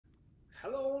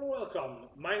Hello and welcome.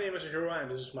 My name is Hero and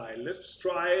this is my Let's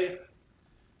Try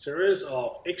series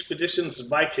of Expeditions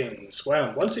Vikings, where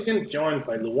I'm once again joined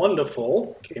by the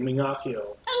wonderful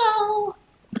Gamingarchaeo. Hello!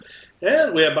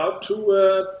 And we're about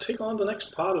to take on the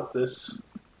next part of this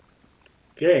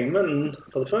game, and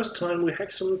for the first time we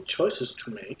have some choices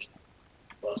to make.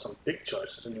 Well, some big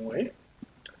choices anyway.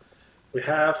 We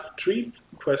have 3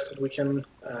 quests that we can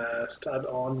start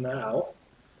on now.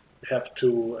 We have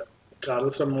to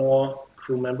gather some more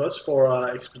crew members for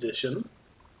our expedition.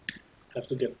 Have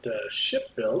to get the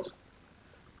ship built,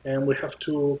 and we have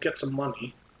to get some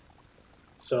money.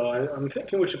 So I'm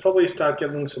thinking we should probably start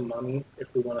getting some money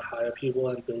if we want to hire people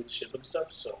and build ship and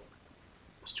stuff. So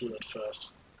let's do that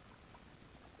first.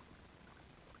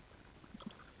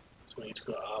 So we need to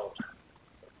go out.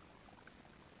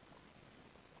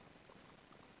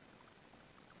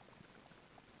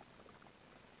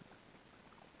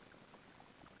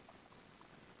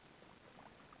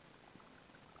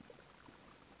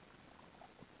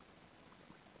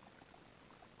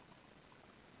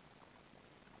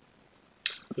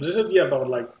 So this idea about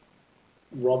like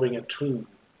robbing a tomb,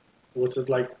 was it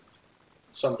like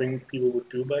something people would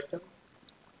do back then?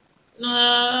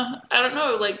 I don't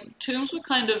know, like, tombs were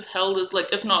kind of held as,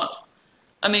 like, if not,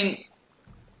 I mean,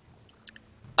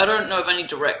 I don't know of any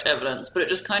direct evidence, but it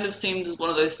just kind of seems as one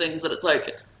of those things that it's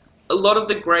like, a lot of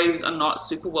the graves are not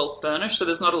super well furnished, so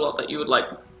there's not a lot that you would, like,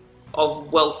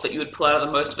 of wealth that you would pull out of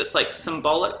them. Most of it's, like,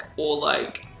 symbolic or,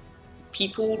 like,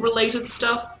 people-related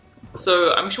stuff.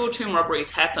 So I'm sure tomb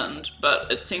robberies happened,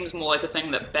 but it seems more like a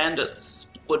thing that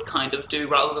bandits would kind of do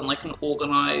rather than like an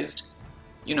organized,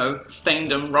 you know,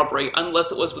 fiendom robbery,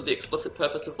 unless it was with the explicit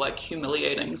purpose of like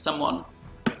humiliating someone.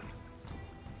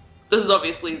 This is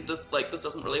obviously, this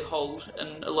doesn't really hold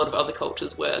in a lot of other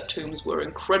cultures where tombs were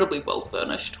incredibly well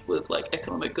furnished with like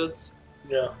economic goods.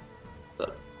 Yeah.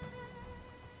 But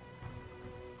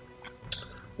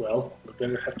Well, we're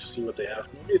going to have to see what they have.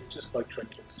 Maybe it's just like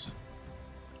trinkets.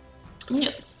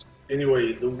 yes.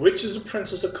 Anyway, the witch's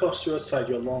apprentice accosts you outside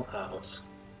your longhouse.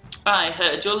 I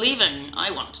heard you're leaving.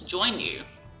 I want to join you.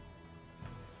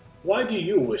 Why do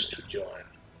you wish to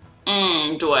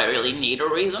join? Do I really need a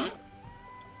reason?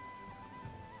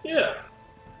 Yeah.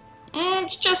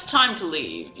 It's just time to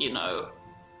leave, you know.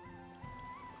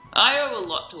 I owe a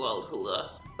lot to old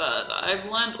Hula, but I've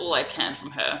learned all I can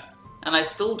from her, and I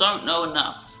still don't know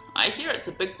enough. I hear it's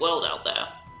a big world out there.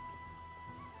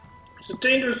 It's a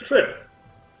dangerous trip.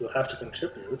 You'll have to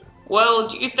contribute. Well,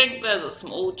 do you think there's a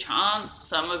small chance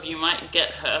some of you might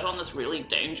get hurt on this really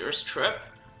dangerous trip?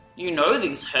 You know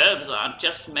these herbs aren't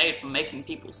just made for making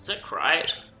people sick,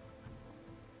 right?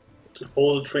 To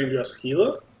hold a train you as a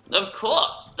healer? Of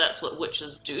course, that's what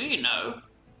witches do, you know.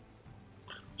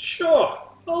 Sure,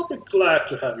 I'll be glad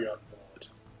to have you on board.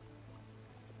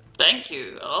 Thank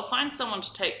you. I'll find someone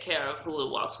to take care of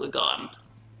Hula whilst we're gone.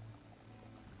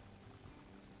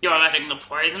 You're letting the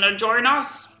poisoner join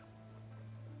us?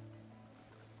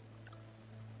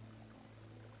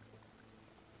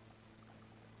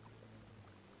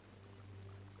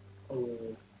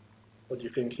 Oh, what do you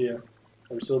think here?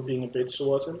 Are we still being a bitch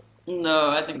towards him? No,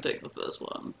 I think take the first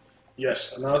one.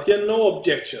 Yes, and I'll hear no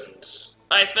objections.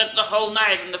 I spent the whole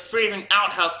night in the freezing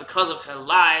outhouse because of her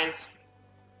lies.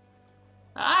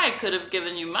 I could have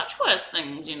given you much worse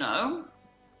things, you know.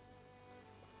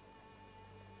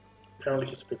 Apparently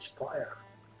he spits fire.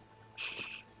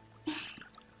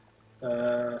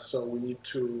 So we need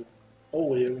to... Oh,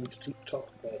 we need to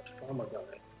talk to that farmer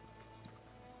guy.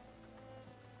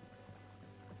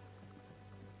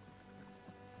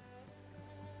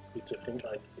 It's, I think,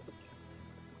 I...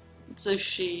 It's a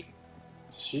she.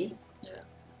 She? Yeah.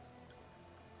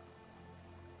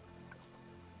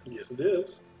 Yes, it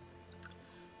is.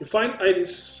 You find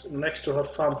Iris next to her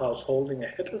farmhouse holding a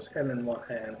headless hen in one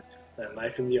hand and a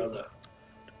knife in the other.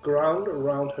 The ground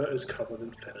around her is covered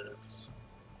in feathers.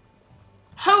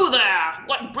 Ho there!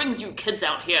 What brings you kids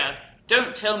out here?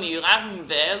 Don't tell me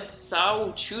Ranve's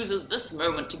sow chooses this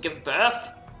moment to give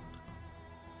birth.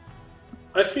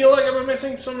 I feel like I'm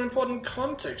missing some important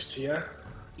context here.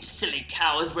 You silly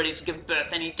cow is ready to give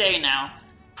birth any day now.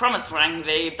 Promise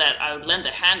Rangve that I would lend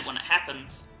a hand when it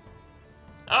happens.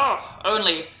 Oh,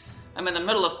 only I'm in the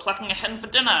middle of plucking a hen for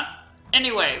dinner.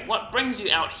 Anyway, what brings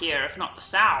you out here if not the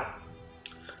sow?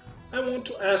 I want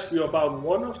to ask you about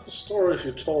one of the stories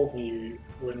you told me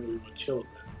when we were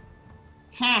children.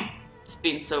 It's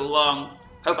been so long.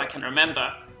 Hope I can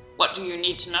remember. What do you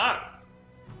need to know?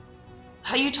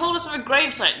 How you told us of a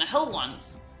gravesite in a hill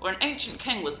once, where an ancient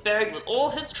king was buried with all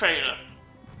his treasure.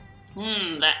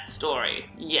 That story,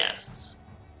 yes.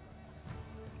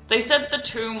 They said the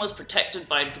tomb was protected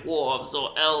by dwarves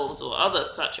or elves or other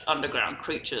such underground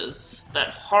creatures,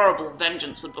 that horrible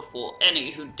vengeance would befall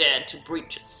any who dared to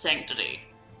breach its sanctity.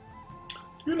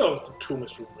 Do you know if the tomb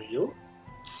is real?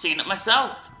 Seen it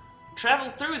myself.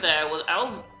 Travelled through there with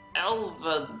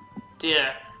Alva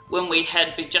dear when we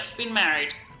had just been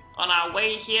married, on our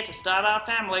way here to start our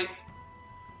family.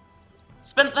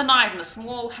 Spent the night in a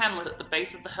small hamlet at the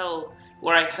base of the hill,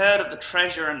 where I heard of the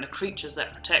treasure and the creatures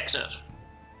that protect it.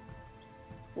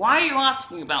 Why are you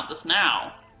asking about this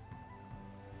now?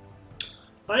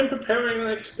 I am preparing an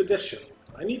expedition.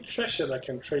 I need treasure that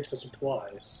can trade for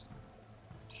supplies.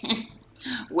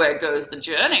 Where goes the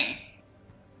journey?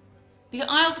 The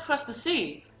isles across the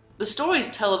sea. The stories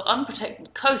tell of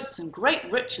unprotected coasts and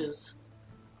great riches.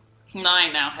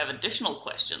 I now have additional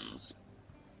questions.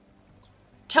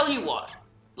 Tell you what,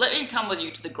 let me come with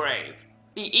you to the grave.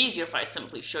 Be easier if I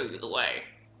simply show you the way.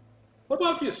 What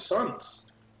about your sons?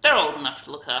 They're old enough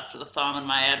to look after the farm in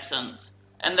my absence,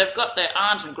 and they've got their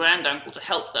aunt and granduncle to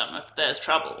help them if there's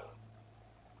trouble.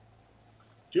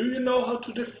 Do you know how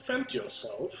to defend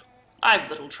yourself?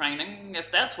 I've little training,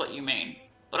 if that's what you mean,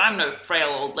 but I'm no frail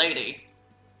old lady.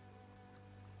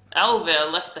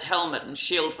 Alver left the helmet and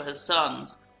shield for his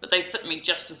sons, but they fit me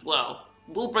just as well.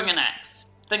 We'll bring an axe.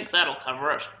 Think that'll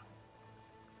cover it.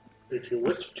 If you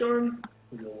wish to join,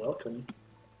 you're welcome.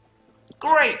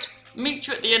 Great! Meet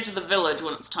you at the edge of the village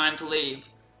when it's time to leave.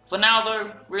 For now,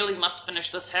 though, really must finish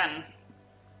this hen.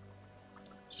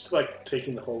 Just like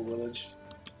taking the whole village.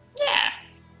 Yeah.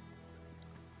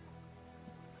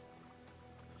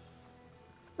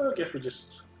 I guess we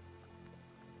just...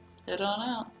 Head on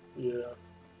out. Yeah.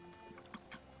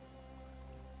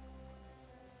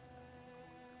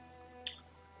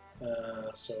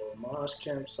 So, Mars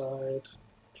campsite,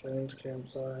 Plains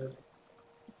campsite.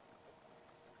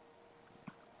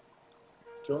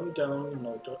 Going down,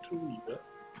 no, to Riva.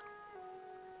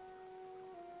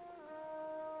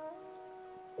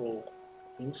 Oh,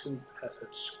 ancient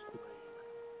passage grave.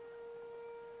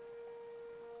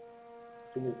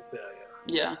 I think it's there,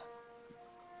 yeah. Yeah.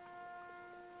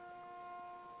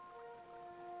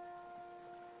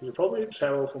 You probably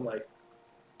travel from like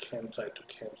campsite to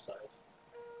campsite.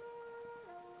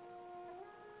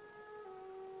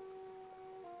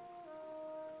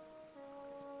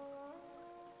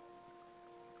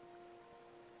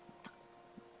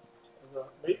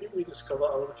 Maybe we discover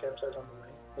our campsite on the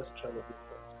way. Let's travel here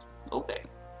first. Okay.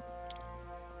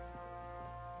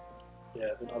 Yeah,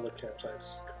 then other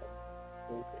campsites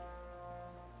come. Okay.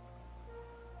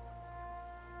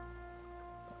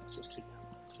 Let's just take it.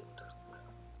 Let's see what that's there.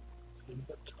 See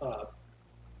the top.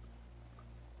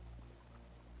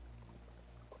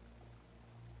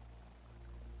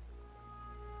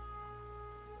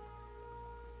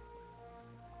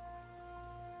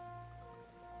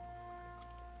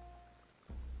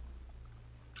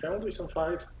 Apparently some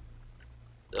fight.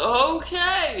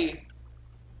 Okay.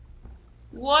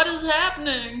 What is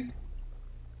happening?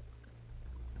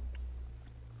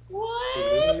 What?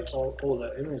 Eliminate all. Oh,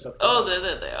 the enemies up there. Oh,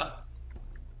 there they are.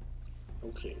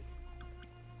 Okay.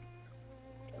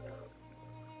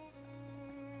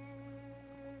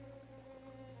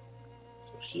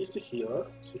 So she's the healer.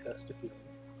 She has the healing.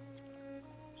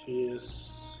 She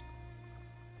is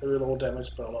very low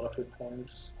damage, but a lot of hit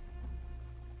points.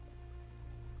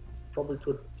 Probably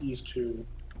put these two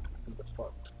in the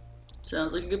front.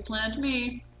 Sounds like a good plan to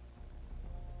me.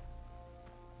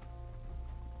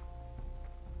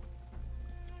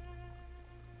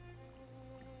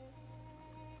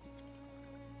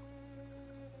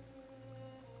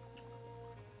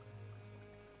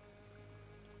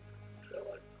 Try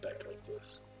like back like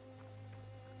this.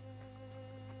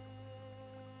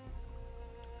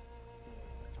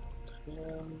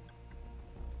 And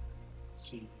let's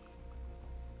see.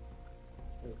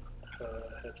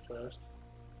 Head first.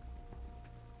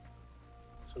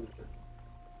 So we can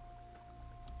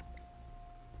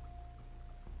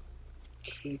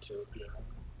Kato behind.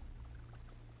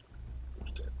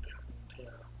 Who's that behind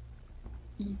here?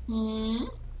 Mm-hmm.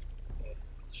 And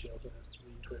she also has 3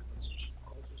 twins, so she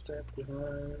can also stand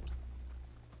behind.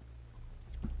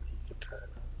 He can kind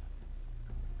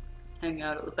of Hang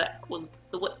out at the back with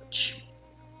the witch.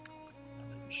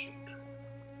 maybe shoot.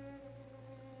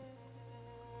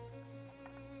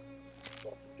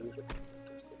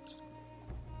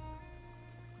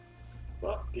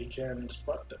 Well, he can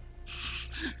spot them.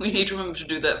 We need to remember to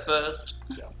do that first.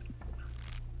 Yeah.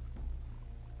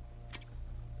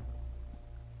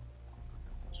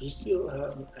 So you still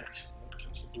have an action. What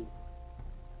can she do?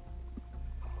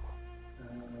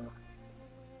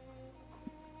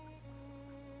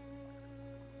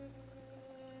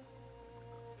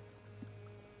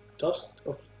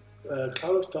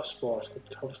 Cloud of dust spores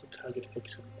that covers the target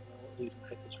exit. All these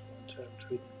infected for one turn,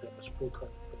 treating them as full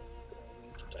cover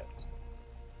range attacks.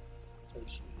 So you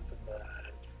see from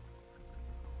back.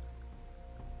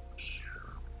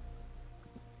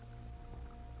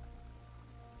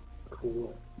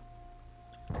 Cool.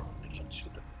 I can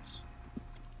shoot at this.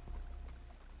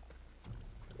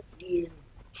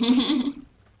 Fleeing.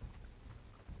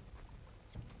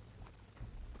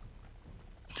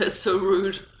 That's so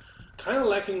rude. Kind of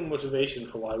lacking motivation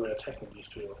for why we're attacking these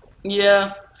people.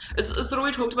 Yeah. It's sort of,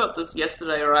 we talked about this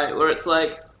yesterday, right? Where it's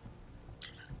like,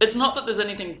 it's not that there's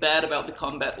anything bad about the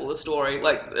combat or the story.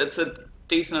 Like, it's a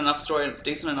decent enough story and it's a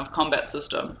decent enough combat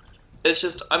system. It's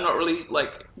just, I'm not really,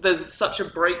 like, there's such a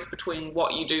break between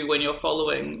what you do when you're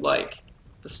following, like,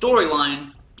 the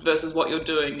storyline versus what you're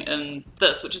doing in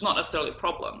this, which is not necessarily a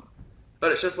problem.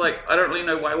 But it's just like, I don't really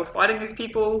know why we're fighting these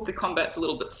people. The combat's a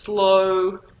little bit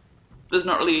slow. There's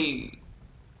not really,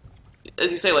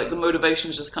 as you say, like, the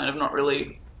motivation's just kind of not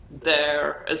really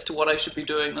there as to what I should be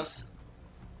doing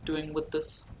with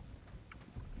this.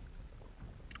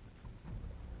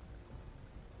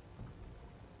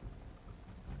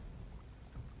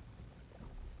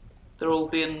 They're all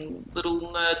being little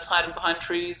nerds hiding behind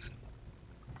trees.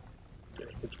 Yeah,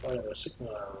 you could fire a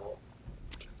signal arrow.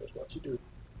 That's what you do.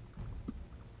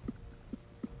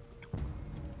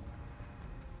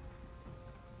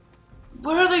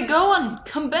 Where are they going?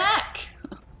 Come back!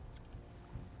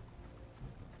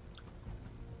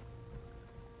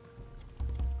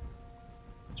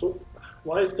 So,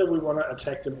 why is it that we want to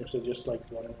attack them if they're just like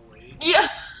running away? Yeah!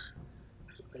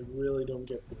 I really don't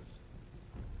get this.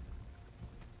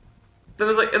 There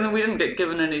was like, and then we didn't get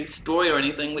given any story or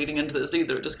anything leading into this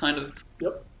either. It just kind of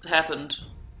happened.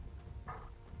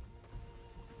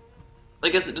 I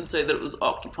guess it did say that it was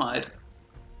occupied.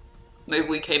 Maybe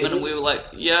we came in and we were like,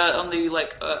 yeah, on the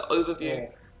like overview,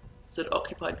 it said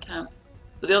occupied camp.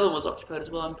 But the other one was occupied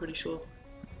as well, I'm pretty sure.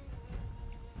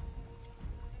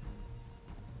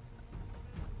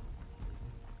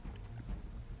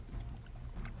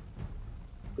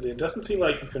 But it doesn't seem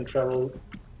like you can travel,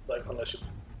 like, unless you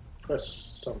press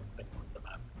something on the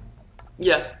map.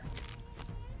 Yeah.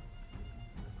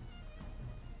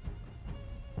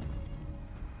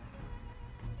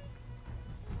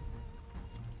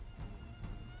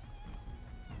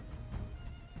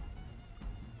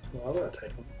 Well, I'm gonna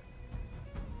take them.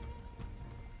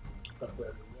 But very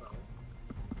well.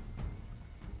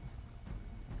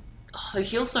 Oh, they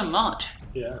heal so much.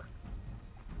 Yeah.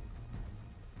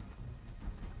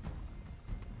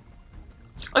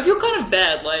 I feel kind of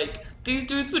bad, like, these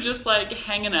dudes were just, like,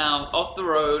 hanging out off the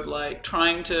road, like,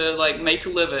 trying to, like, make a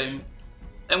living.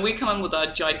 And we come in with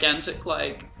our gigantic,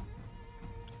 like,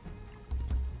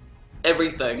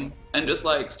 everything, and just,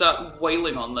 like, start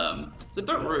wailing on them. It's a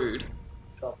bit rude.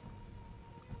 Sure.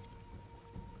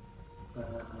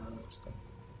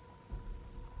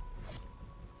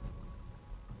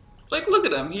 It's like, look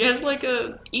at him, he has, like,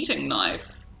 a eating knife.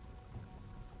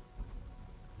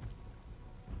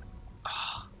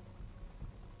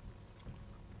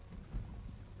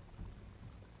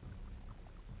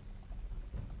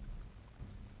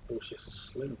 Oh, she has a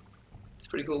sling. It's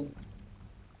pretty cool.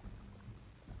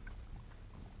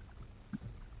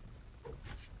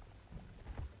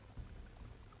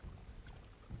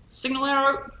 Signal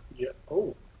arrow. Yeah.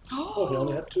 Oh. Oh, he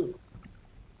only had two.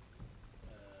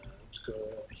 Let's go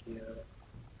up here.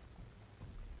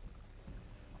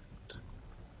 And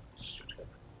shoot him.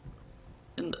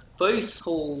 In the face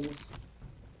holes.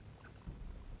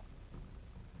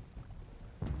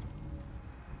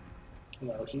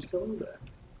 Now he's going back.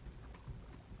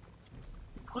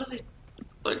 What are they?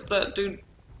 Like, that dude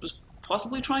was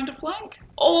possibly trying to flank?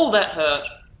 Oh, that hurt.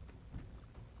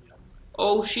 Yeah.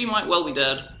 Oh, she might well be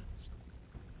dead.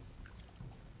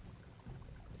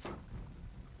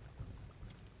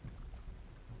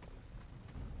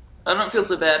 I don't feel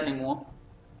so bad anymore.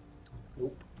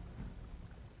 Nope.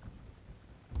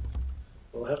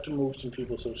 We'll have to move some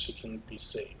people so she can be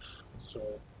safe. So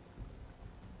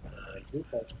you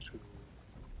have to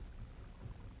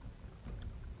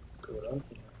go down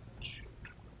here and shoot.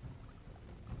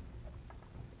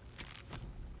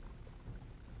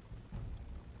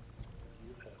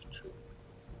 You have to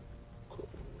go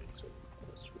away so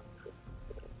this will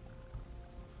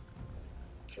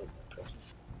kill that person.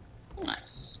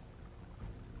 Nice.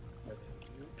 And then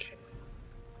you can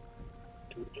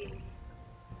do a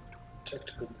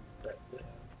tactical move back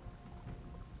there.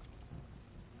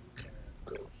 You can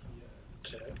go here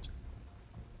and attack.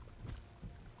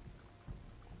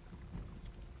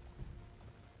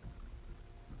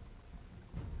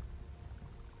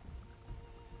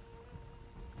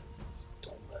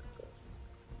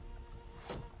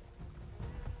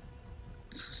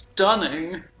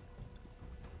 Stunning.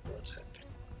 Attack.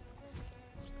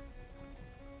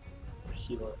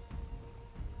 Healer.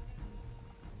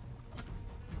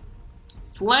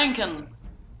 Flanking.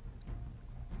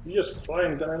 We just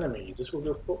flanked an enemy. This will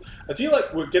go. I feel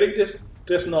like we're getting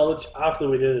this knowledge after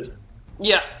we did it.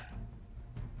 Yeah.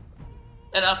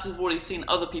 And after we've already seen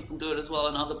other people do it as well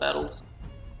in other battles.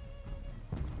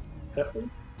 Have we?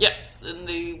 Yeah, in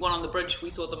the one on the bridge, we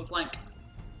saw them flank.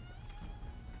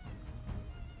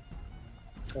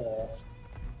 Oh.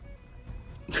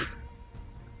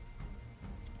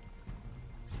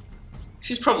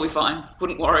 She's probably fine,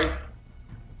 wouldn't worry.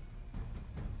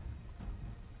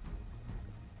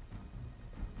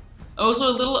 I'm also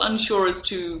a little unsure as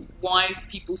to why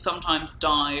people sometimes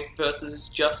die versus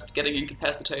just getting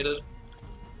incapacitated.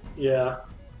 Yeah.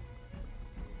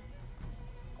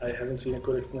 I haven't seen a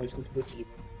good explanation for this either.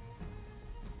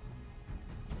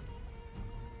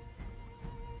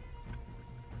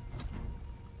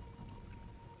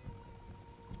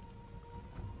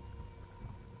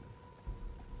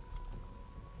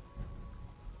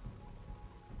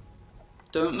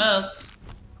 Don't miss.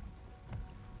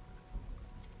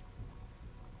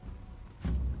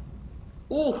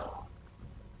 Ooh.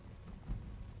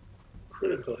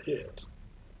 Critical hit.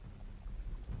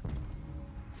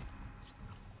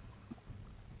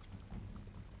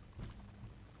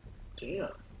 Damn.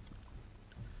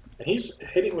 And he's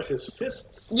hitting with his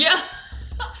fists. Yeah!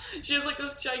 She has like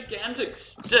this gigantic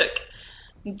stick.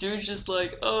 Dude's just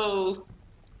like, oh,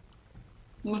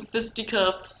 my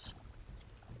fisticuffs.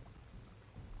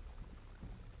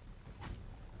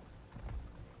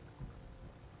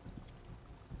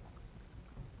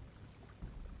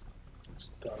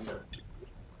 Damn it.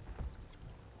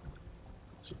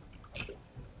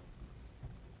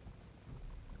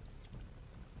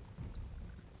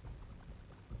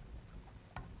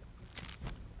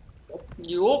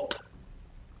 Yup.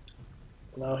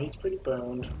 Now he's pretty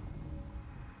boned.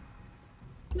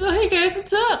 Oh, hey guys,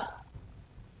 what's up?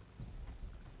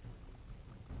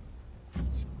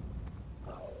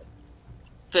 Oh.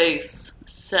 Face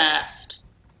sassed.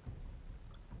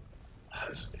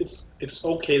 It's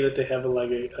okay that they have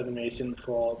a animation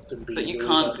for them being But you really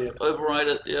can't bad hit. override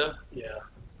it, yeah. Yeah.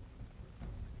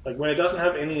 Like when it doesn't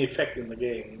have any effect in the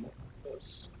game,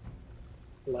 it's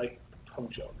like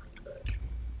puncture.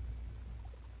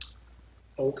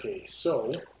 Okay, so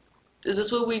Is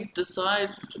this where we decide?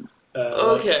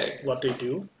 Okay. what they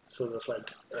do. So there's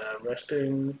like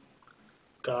resting,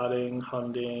 guarding,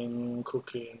 hunting,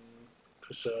 cooking,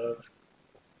 preserve.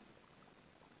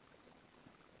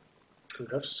 We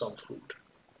have some food.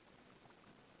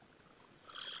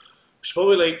 We should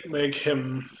probably like make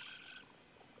him.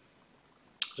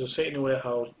 Does it say anywhere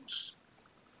how?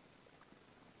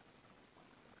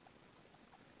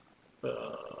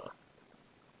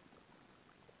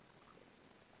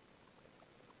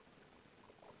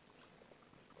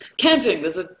 Camping,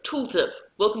 there's a tooltip.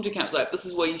 Welcome to campsite. This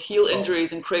is where you heal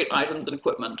injuries and create items and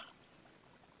equipment.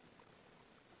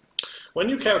 When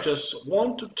your characters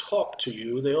want to talk to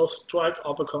you, they'll strike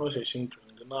up a conversation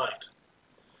during the night.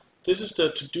 This is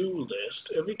the to-do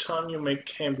list. Every time you make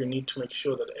camp, you need to make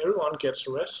sure that everyone gets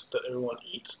rest, that everyone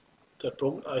eats, that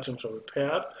broken items are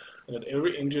repaired, and that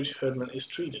every injured herdman is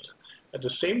treated. At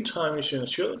the same time, you should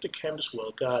ensure that the camp is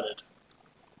well guarded.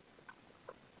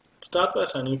 Start by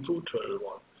assigning food to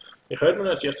everyone. The herdmen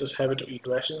are just as happy to eat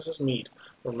rations as meat.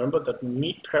 Remember that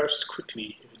meat perishes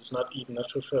quickly if it is not eaten as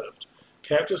preserved.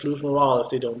 Characters lose morale if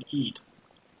they don't eat.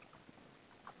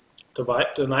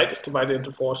 The night is divided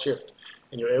into 4 shifts,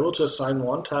 and you're able to assign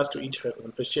 1 task to each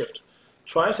herdman per shift.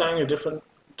 Try assigning your different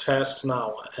tasks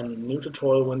now, and new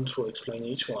tutorial windows will explain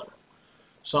each one.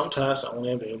 Some tasks are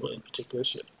only available in particular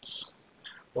shifts.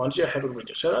 Once you're happy with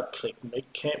your setup, click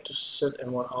Make Camp to send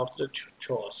everyone off to the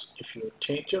chores. If you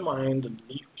change your mind, the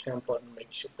Leave Camp button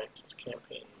makes you back to the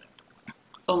campaign map.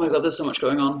 Oh my god, there's so much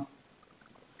going on.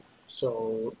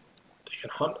 So they can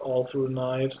hunt all through the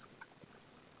night.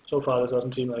 So far, it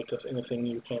doesn't seem like there's anything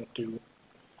you can't do.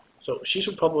 So she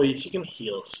can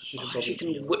heal. So she can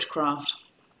heal. Witchcraft.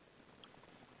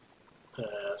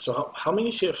 So how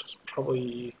many shifts?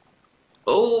 Probably.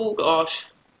 Oh gosh.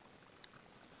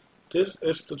 This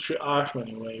is the triage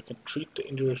menu where you can treat the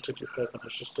injuries that your herdman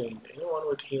has sustained. Anyone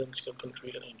with healing skill can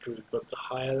treat an injury, but the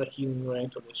higher the healing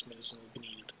rank of this medicine will be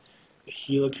needed. A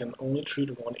healer can only treat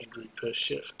 1 injury per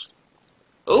shift.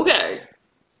 Okay.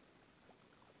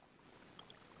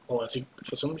 Oh,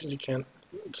 for some reason she can't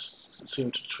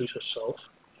seem to treat herself.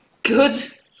 Good.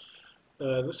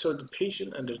 This shows the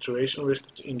patient and the duration risk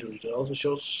of the injury. It also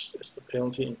shows the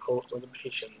penalty imposed on the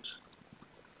patient.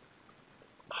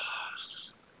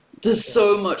 There's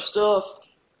so much stuff.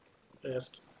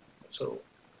 Last. So,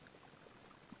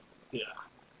 yeah.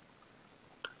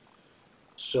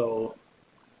 So,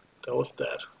 that was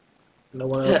that. No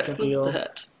one else can heal.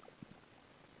 That.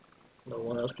 No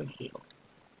one else can heal.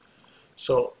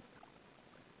 So,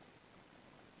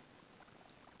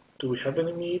 do we have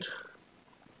any meat?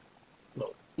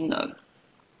 No. No.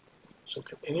 So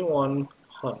can anyone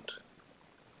hunt?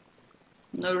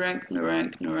 No rank, no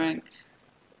rank, no rank.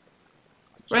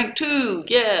 Rank 2,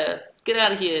 yeah! Get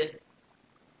out of here.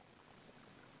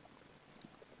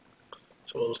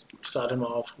 So we'll start him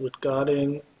off with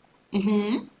guarding.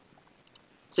 Mm-hmm.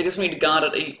 So I guess we need to guard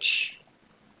at each,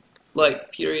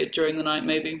 like, period during the night,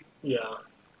 maybe. Yeah.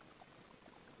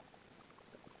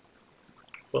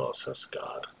 Who else has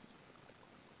guard?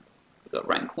 We've got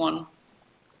rank 1.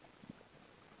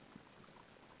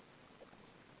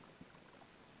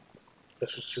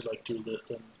 Guess we should like do this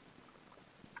then.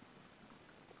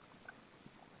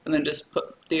 And then just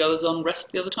put the others on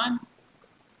rest the other time?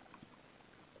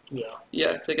 Yeah.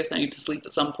 Yeah, because I guess they need to sleep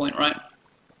at some point, right?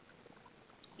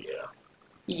 Yeah.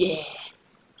 Yeah.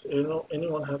 So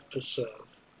anyone have preserve?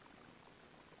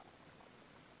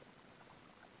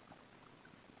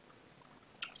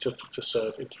 Just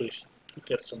preserve in case you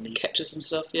get some meat. Catches and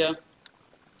stuff, yeah.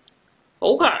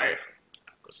 Okay.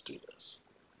 Let's do this.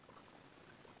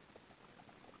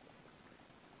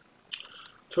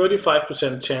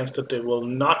 35% chance that they will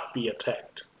not be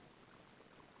attacked.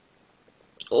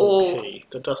 Oh. Okay,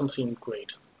 that doesn't seem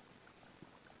great.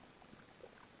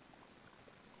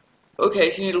 Okay,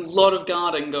 so you need a lot of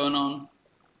guarding going on.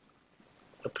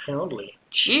 Apparently.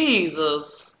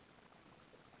 Jesus.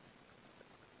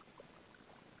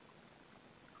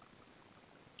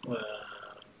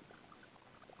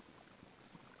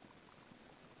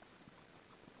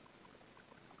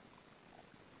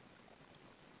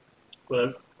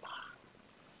 Well, I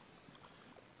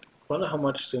wonder how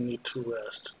much they need to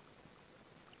rest.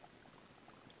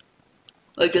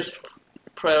 I guess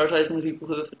prioritizing the people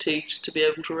who are fatigued to be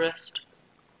able to rest.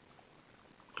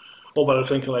 Oh, but I'm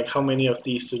thinking like, how many of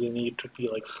these do they need to be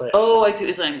like fresh? Oh, I see what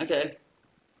you're saying. Okay.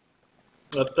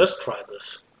 Let's try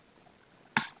this.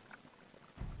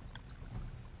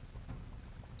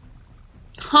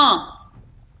 Huh.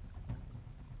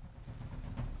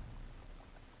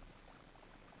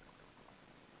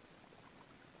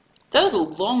 That was a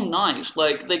long night.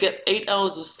 Like, they get 8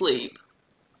 hours of sleep.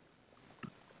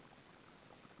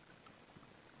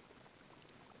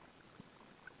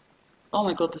 Oh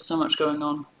my god, there's so much going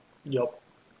on. Yup.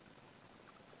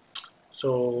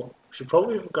 So, we should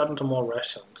probably have gotten to more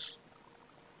rations.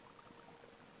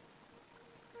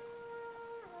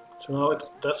 So now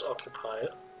that's occupied.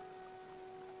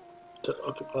 That's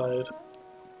occupied.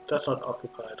 That's not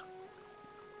occupied.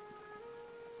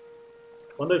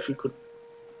 I wonder if we could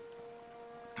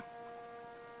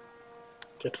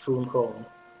get food home.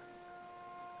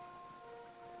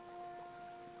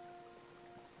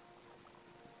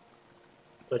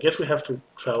 I guess we have to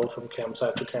travel from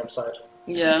campsite to campsite.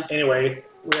 Yeah. Anyway,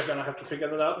 we're gonna have to figure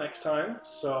that out next time.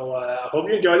 So I hope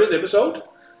you enjoyed this episode.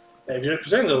 If you're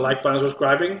interested, the like button and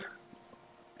subscribing.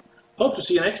 Hope to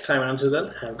see you next time, and until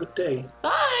then, have a good day.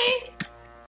 Bye!